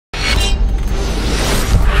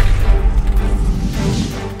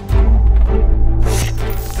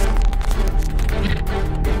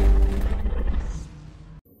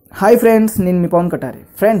Hi friends, నేను మీ Pawan Katari.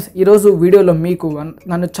 Friends, ఈరోజు వీడియోలో మీకు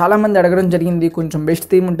నన్ను చాలామంది అడగడం జరిగింది, కొంచెం బెస్ట్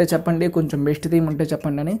థీమ్ ఉంటే చెప్పండి, కొంచెం బెస్ట్ థీమ్ ఉంటే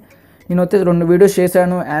చెప్పండి అని. నేను వచ్చేసి 2 వీడియోస్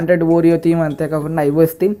చేశాను, ఆండ్రాయిడ్ ఓరియో థీమ్, అంతేకాకుండా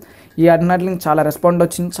iOS థీమ్. ఈ అన్నిటికి చాలా రెస్పాండ్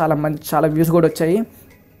వచ్చింది, చాలా వ్యూస్ కూడా వచ్చాయి.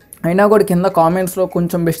 అయినా కూడా కింద కామెంట్స్లో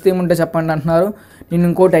కొంచెం బెస్ట్ థీమ్ ఉంటే చెప్పండి అంటున్నారు. నేను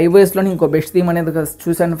ఇంకోటి iOSలోని ఇంకో బెస్ట్ థీమ్ అనేది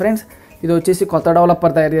చూశాను ఫ్రెండ్స్. ఇది వచ్చేసి కొత్త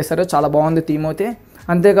డెవలపర్ తయారు చేశారు, చాలా బాగుంది థీమ్ అయితే.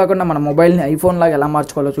 అంతేకాకుండా మన మొబైల్ని ఐఫోన్ లాగా ఎలా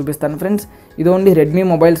మార్చుకోవాలో చూపిస్తాను ఫ్రెండ్స్. ఇది ఓన్లీ రెడ్మీ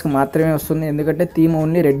మొబైల్స్కి మాత్రమే వస్తుంది, ఎందుకంటే థీమ్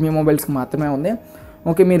ఓన్లీ రెడ్మీ మొబైల్స్కి మాత్రమే ఉంది.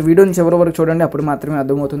 ఓకే, మీరు వీడియోని చివరి వరకు చూడండి, అప్పుడు మాత్రమే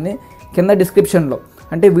అర్థమవుతుంది. కింద డిస్క్రిప్షన్లో,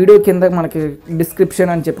 అంటే వీడియో కింద మనకి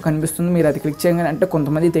డిస్క్రిప్షన్ అని చెప్పి కనిపిస్తుంది, మీరు అది క్లిక్ చేయగానే, అంటే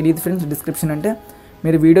కొంతమంది తెలియదు ఫ్రెండ్స్ డిస్క్రిప్షన్ అంటే,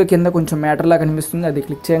 మీరు వీడియో కింద కొంచెం మ్యాటర్లా కనిపిస్తుంది, అది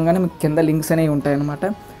క్లిక్ చేయగానే మీకు కింద లింక్స్ అనేవి ఉంటాయన్నమాట.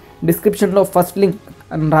 డిస్క్రిప్షన్లో ఫస్ట్ లింక్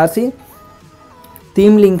అని రాసి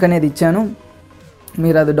థీమ్ లింక్ అనేది ఇచ్చాను,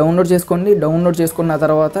 మీరు అది డౌన్లోడ్ చేసుకోండి. డౌన్లోడ్ చేసుకున్న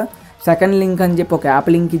తర్వాత సెకండ్ లింక్ అని చెప్పి ఒక యాప్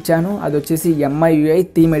లింక్ ఇచ్చాను, అది వచ్చేసి MIUI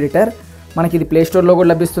థీమ్ ఎడిటర్. మనకి ఇది ప్లేస్టోర్లో కూడా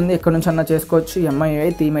లభిస్తుంది, ఎక్కడి నుంచి అన్నా చేసుకోవచ్చు. MIUI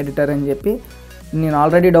థీమ్ ఎడిటర్ అని చెప్పి నేను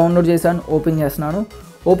ఆల్రెడీ డౌన్లోడ్ చేశాను, ఓపెన్ చేస్తున్నాను.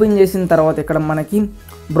 ఓపెన్ చేసిన తర్వాత ఇక్కడ మనకి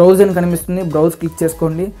బ్రౌజ్ అని కనిపిస్తుంది, బ్రౌజ్ క్లిక్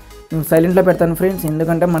చేసుకోండి. నేను సైలెంట్లో పెడతాను ఫ్రెండ్స్,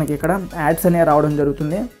 ఎందుకంటే మనకి ఇక్కడ యాడ్స్ అనేవి రావడం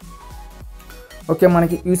జరుగుతుంది. ఓకే,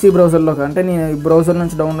 మనకి యూసీ బ్రౌజర్లో, అంటే నేను ఈ బ్రౌజర్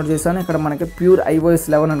నుంచి డౌన్లోడ్ చేశాను. ఇక్కడ మనకి ప్యూర్ iOS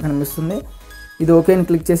 11 అని కనిపిస్తుంది. ఇది ఓకే అని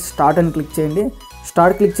క్లిక్ చేసి స్టార్ట్ అని క్లిక్ చేయండి.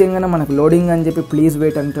 స్టార్ట్ క్లిక్ చేయగానే మనకి లోడింగ్ అని చెప్పి ప్లీజ్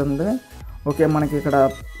వెయిట్ అంటుంది. ఓకే, మనకి ఇక్కడ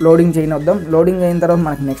లోడింగ్ చేయనొద్దాం. లోడింగ్ అయిన తర్వాత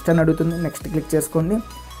మనకి నెక్స్ట్ అని అడుగుతుంది, నెక్స్ట్ క్లిక్ చేసుకోండి.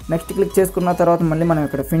 నెక్స్ట్ క్లిక్ చేసుకున్న తర్వాత మళ్ళీ మనం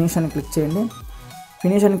ఇక్కడ ఫినిష్ అని క్లిక్ చేయండి.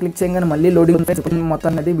 ఫినిష్ అని క్లిక్ చేయగానే మళ్ళీ లోడింగ్ మొత్తం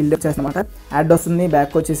అనేది బిల్డప్ చేస్తామన్నమాట. యాడ్ వస్తుంది,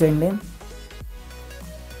 బ్యాక్ వచ్చేసేయండి.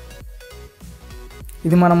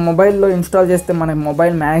 ఇది మనం మొబైల్లో ఇన్స్టాల్ చేస్తే మన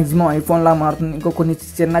మొబైల్ మ్యాక్సిమం ఐఫోన్లా మారుతుంది. ఇంకో కొన్ని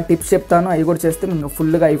చిన్న టిప్స్ చెప్తాను, అవి కూడా చేస్తే మీకు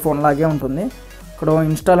ఫుల్గా ఐఫోన్ లాగే ఉంటుంది. ఇక్కడ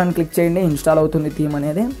ఇన్స్టాల్ అని క్లిక్ చేయండి, ఇన్స్టాల్ అవుతుంది థీమ్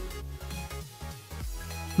అనేది.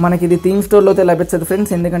 మనకి ఇది థీమ్ స్టోర్లో అయితే లభిస్తుంది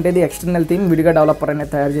ఫ్రెండ్స్, ఎందుకంటే ఇది ఎక్స్టర్నల్ థీమ్, విడిగా డెవలపర్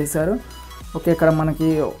అనేది తయారు చేశారు. ఓకే, ఇక్కడ మనకి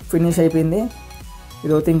ఫినిష్ అయిపోయింది.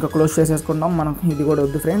 ఇది అయితే ఇంకా క్లోజ్ చేసేసుకుంటాం, మనం ఇది కూడా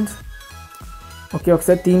వద్దు ఫ్రెండ్స్. ఓకే,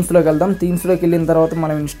 ఒకసారి థీమ్స్లోకి వెళ్దాం. థీమ్స్లోకి వెళ్ళిన తర్వాత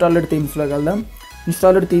మనం ఇన్స్టాల్డ్ థీమ్స్లోకి వెళ్దాం.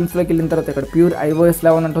 ఇన్స్టాల్డ్ థీమ్స్లోకి వెళ్ళిన తర్వాత ఇక్కడ ప్యూర్ iOS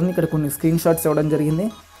 11 ఉంటుంది. ఇక్కడ కొన్ని స్క్రీన్ షాట్స్ ఇవ్వడం జరిగింది,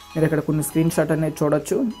 మీరు ఇక్కడ కొన్ని స్క్రీన్ షాట్ అనేది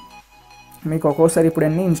చూడొచ్చు. మీకు ఒక్కోసారి ఇప్పుడు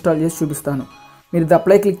అన్నీ ఇన్స్టాల్ చేసి చూపిస్తాను. మీరు ఇది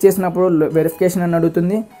అప్లై క్లిక్ చేసినప్పుడు వెరిఫికేషన్ అని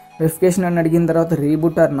అడుగుతుంది. వెరిఫికేషన్ అని అడిగిన తర్వాత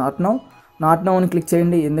రీబూట్ ఆర్ నాట్ నౌ అని క్లిక్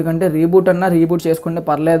చేయండి. ఎందుకంటే రీబూట్ చేసుకుంటే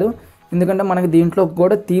పర్లేదు, ఎందుకంటే మనకి దీంట్లో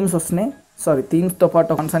కూడా థీమ్స్ వస్తున్నాయి. థీమ్స్తో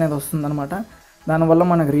పాటు ఫండ్స్ అనేది వస్తుంది అనమాట. దానివల్ల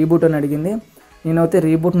మనకు రీబూట్ అని అడిగింది. నేనైతే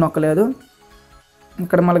రీబూట్ నొక్కలేదు.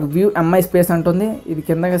 ఇక్కడ మనకి వ్యూ MI స్పేస్ అంటుంది. ఇది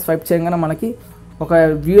కిందగా స్వైప్ చేయగానే మనకి ఒక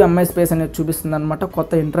వ్యూ MI స్పేస్ అనేది చూపిస్తుంది అనమాట.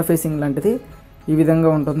 కొత్త ఇంటర్ఫేసింగ్ లాంటిది ఈ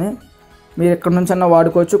విధంగా ఉంటుంది. మీరు ఎక్కడి నుంచి అన్నా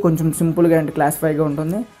వాడుకోవచ్చు, కొంచెం సింపుల్గా అంటే క్లాసిఫైగా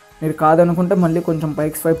ఉంటుంది. మీరు కాదనుకుంటే మళ్ళీ కొంచెం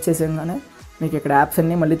పైకి స్వైప్ చేసేగానే మీకు ఇక్కడ యాప్స్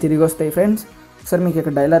అన్నీ మళ్ళీ తిరిగి వస్తాయి ఫ్రెండ్స్. ఒకసారి మీకు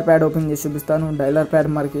ఇక్కడ డైలర్ ప్యాడ్ ఓపెన్ చేసి చూపిస్తాను. డైలర్ ప్యాడ్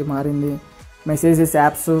మనకి మారింది, మెసేజెస్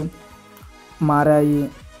యాప్స్ మారాయి.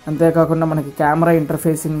 అంతేకాకుండా మనకి కెమెరా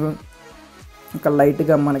ఇంటర్ఫేసింగ్ ఇక్కడ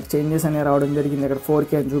లైట్గా మనకి చేంజెస్ అనేవి రావడం జరిగింది. ఇక్కడ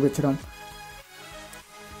 4K అని చూపించడం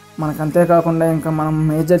మనకు. అంతేకాకుండా ఇంకా మనం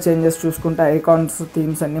మేజర్ చేంజెస్ చూసుకుంటే ఐకాన్స్,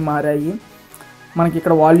 థీమ్స్ అన్నీ మారాయి. మనకి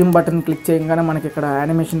ఇక్కడ వాల్యూమ్ బటన్ క్లిక్ చేయగానే మనకి ఇక్కడ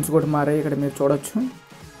యానిమేషన్స్ కూడా మారాయి, ఇక్కడ మీరు చూడొచ్చు.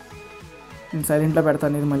 నేను సైలెంట్లో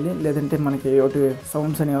పెడతాను ఇది మళ్ళీ, లేదంటే మనకి ఒకటి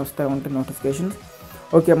సౌండ్స్ అనేవి వస్తూ ఉంటాయి, నోటిఫికేషన్స్.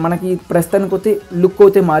 ఓకే, మనకి ప్రస్తుతానికి అయితే లుక్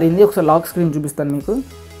అయితే మారింది. ఒకసారి లాక్ స్క్రీన్ చూపిస్తాను మీకు.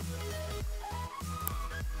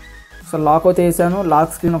 సో లాక్ అయితే వేసాను,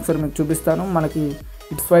 లాక్ స్క్రీన్ ఒకసారి మీకు చూపిస్తాను. మనకి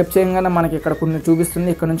ఇటు స్వైప్ చేయగానే మనకి ఇక్కడ కొన్ని చూపిస్తుంది.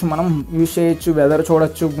 ఇక్కడ నుంచి మనం యూజ్ చేయొచ్చు, వెదర్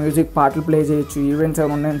చూడొచ్చు, మ్యూజిక్, పాటలు ప్లే చేయొచ్చు, ఈవెంట్స్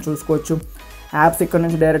ఏమైనా ఉన్నాయని చూసుకోవచ్చు. యాప్స్ ఇక్కడ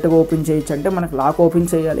నుంచి డైరెక్ట్గా ఓపెన్ చేయొచ్చు, అంటే మనకి లాక్ ఓపెన్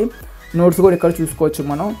చేయాలి. నోట్స్ కూడా ఇక్కడ చూసుకోవచ్చు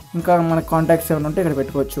మనం. ఇంకా మనకి కాంటాక్ట్స్ ఏమైనా ఉంటే ఇక్కడ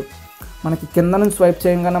పెట్టుకోవచ్చు. మనకి కింద నుంచి స్వైప్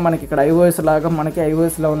చేయగానే మనకి ఇక్కడ iOS లాగా, మనకి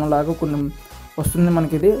iOS 11 లాగా కొన్ని వస్తుంది.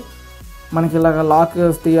 మనకి ఇది మనకి ఇలాగ లాక్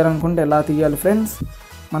తీయాలనుకుంటే ఎలా తీయాలి ఫ్రెండ్స్.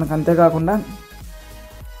 మనకు అంతేకాకుండా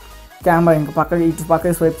కెమెరా ఇంకా ఇటు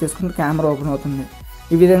పక్కకి స్వైప్ చేసుకుంటే కెమెరా ఓపెన్ అవుతుంది.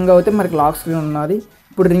 ఈ విధంగా అయితే మనకి లాక్ స్క్రీన్ ఉన్నది.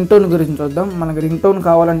 ఇప్పుడు రింగ్ టోన్ గురించి చూద్దాం. మనకి రింగ్ టోన్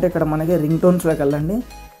కావాలంటే ఇక్కడ మనకి రింగ్ టోన్స్లోకి వెళ్ళండి.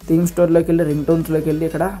 థీమ్ స్టోర్లోకి వెళ్ళి రింగ్ టోన్స్లోకి వెళ్ళి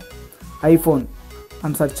ఇక్కడ ఐఫోన్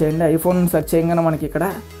అని సెర్చ్ చేయండి. ఐఫోన్ సెర్చ్ చేయగానే మనకి ఇక్కడ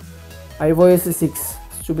iOS 6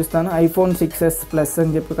 చూపిస్తాను. iPhone 6s Plus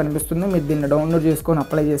అని చెప్పి కనిపిస్తుంది. మీరు దీన్ని డౌన్లోడ్ చేసుకొని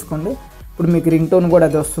అప్లై చేసుకోండి. ఇప్పుడు మీకు రింగ్ టోన్ కూడా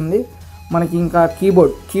అది వస్తుంది. మనకి ఇంకా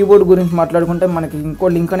కీబోర్డ్ గురించి మాట్లాడుకుంటే మనకి ఇంకో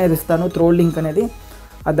లింక్ అనేది ఇస్తాను, త్రో లింక్ అనేది.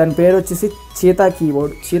 దాని పేరు వచ్చేసి చీతా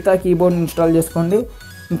కీబోర్డ్ ఇన్స్టాల్ చేసుకోండి.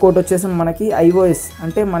 ఇంకోటి వచ్చేసి మనకి iOS,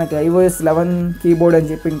 అంటే మనకి iOS 11 కీబోర్డ్ అని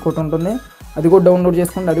చెప్పి ఇంకోటి ఉంటుంది, అది కూడా డౌన్లోడ్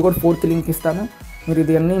చేసుకోండి. అది కూడా 4th లింక్ ఇస్తాను. మీరు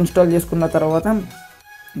ఇది అన్నీ ఇన్స్టాల్ చేసుకున్న తర్వాత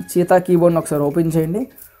చీతా కీబోర్డ్ని ఒకసారి ఓపెన్ చేయండి.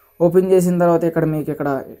 ఓపెన్ చేసిన తర్వాత ఇక్కడ మీకు ఇక్కడ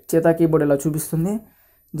చీతా కీబోర్డ్ ఇలా చూపిస్తుంది.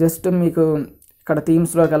 జస్ట్ మీకు ఇక్కడ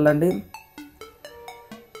థీమ్స్లోకి వెళ్ళండి.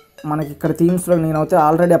 మనకి ఇక్కడ థీమ్స్లో నేనైతే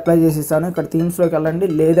ఆల్రెడీ అప్లై చేసేసాను. ఇక్కడ థీమ్స్లోకి వెళ్ళండి.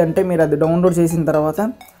 లేదంటే మీరు అది డౌన్లోడ్ చేసిన తర్వాత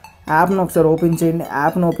యాప్ను ఒకసారి ఓపెన్ చేయండి.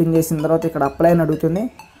 యాప్ను ఓపెన్ చేసిన తర్వాత ఇక్కడ అప్లై అని అడుగుతుంది.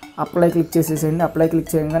 అప్లై క్లిక్ చేసేసేయండి. అప్లై క్లిక్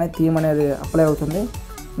చేయగానే థీమ్ అనేది అప్లై అవుతుంది.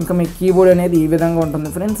 ఇంకా మీ కీబోర్డ్ అనేది ఈ విధంగా ఉంటుంది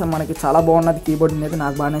ఫ్రెండ్స్. మనకి చాలా బాగున్నది కీబోర్డ్ అనేది,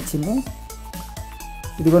 నాకు బాగా నచ్చింది.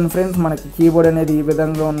 ఇదిగోండి ఫ్రెండ్స్, మనకి కీబోర్డ్ అనేది ఈ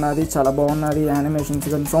విధంగా ఉన్నది, చాలా బాగున్నది. యానిమేషన్స్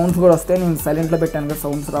కానీ సౌండ్స్ కూడా వస్తాయి. నేను సైలెంట్లో పెట్టాను కదా,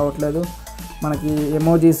 సౌండ్స్ రావట్లేదు. మనకి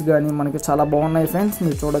ఎమోజీస్ కానీ మనకి చాలా బాగున్నాయి ఫ్రెండ్స్,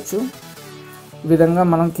 మీరు చూడొచ్చు. ఈ విధంగా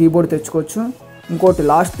మనం కీబోర్డ్ తెచ్చుకోవచ్చు. ఇంకోటి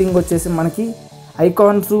లాస్ట్ థింగ్ వచ్చేసి మనకి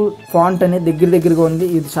ఐకాన్స్ ఫాంట్ అనేది దగ్గరగా ఉంది.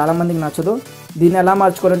 ఇది చాలామందికి నచ్చదు. దీన్ని ఎలా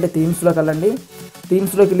మార్చుకోవాలంటే థీమ్స్లోకి వెళ్ళండి.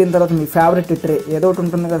 థీమ్స్లోకి వెళ్ళిన తర్వాత మీ ఫేవరెట్ ట్రే ఏదో ఒకటి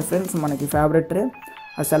ఉంటుంది కదా ఫ్రెండ్స్, మనకి ఫేవరెట్ ట్రే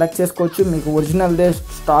అది సెలెక్ట్ చేసుకోవచ్చు. మీకు ఒరిజినల్దే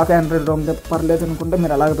స్టాక్ ఆండ్రాయిడ్ రోమ్దే పర్లేదు అనుకుంటే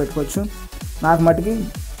మీరు అలాగే పెట్టుకోవచ్చు. నాకు మటుకి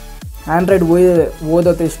ఆండ్రాయిడ్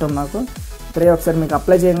ఓదైతే ఇష్టం నాకు. ట్రే ఒకసారి మీకు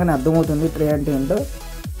అప్లై చేయగానే అర్థమవుతుంది ట్రే అంటే ఏంటో.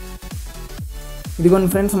 ఇదిగోండి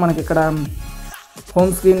ఫ్రెండ్స్, మనకి ఇక్కడ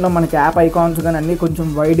హోమ్ స్క్రీన్లో మనకి యాప్ ఐకాన్స్ కానీ అన్నీ కొంచెం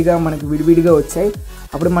వైడ్గా మనకి విడివిడిగా వచ్చాయి.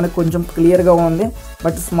 అప్పుడు మనకు కొంచెం క్లియర్గా ఉంది.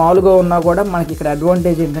 బట్ స్మాల్గా ఉన్నా కూడా మనకి ఇక్కడ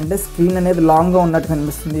అడ్వాంటేజ్ ఏంటంటే స్క్రీన్ అనేది లాంగ్గా ఉన్నట్టు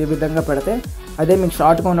కనిపిస్తుంది ఈ విధంగా పెడితే. అదే మీకు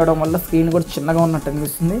షార్ట్గా ఉండడం వల్ల స్క్రీన్ కూడా చిన్నగా ఉన్నట్టు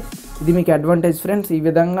అనిపిస్తుంది. ఇది మీకు అడ్వాంటేజ్ ఫ్రెండ్స్. ఈ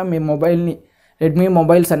విధంగా మీ మొబైల్ని రెడ్మీ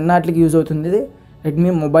మొబైల్స్ అన్నిటికి యూజ్ అవుతుంది. ఇది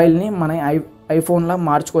రెడ్మీ మొబైల్ని మన ఐఫోన్లా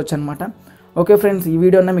మార్చుకోవచ్చు అనమాట. ఓకే ఫ్రెండ్స్, ఈ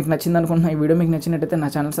వీడియో మీకు నచ్చింది అనుకుంటున్నాను. ఈ వీడియో మీకు నచ్చినట్టయితే నా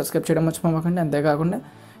ఛానల్ సబ్స్క్రైబ్ చేయడం మర్చిపోకండి. అంతేకాకుండా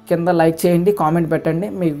కింద లైక్ చేయండి, కామెంట్ పెట్టండి.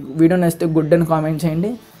 మీ వీడియో నచ్చితే గుడ్ అని కామెంట్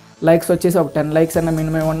చేయండి. లైక్స్ వచ్చేసి ఒక 10 లైక్స్ అన్న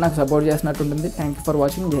మినిమం నాకు సపోర్ట్ చేసినట్టు ఉంటుంది. Thank you for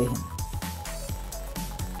watching. జై హింద్.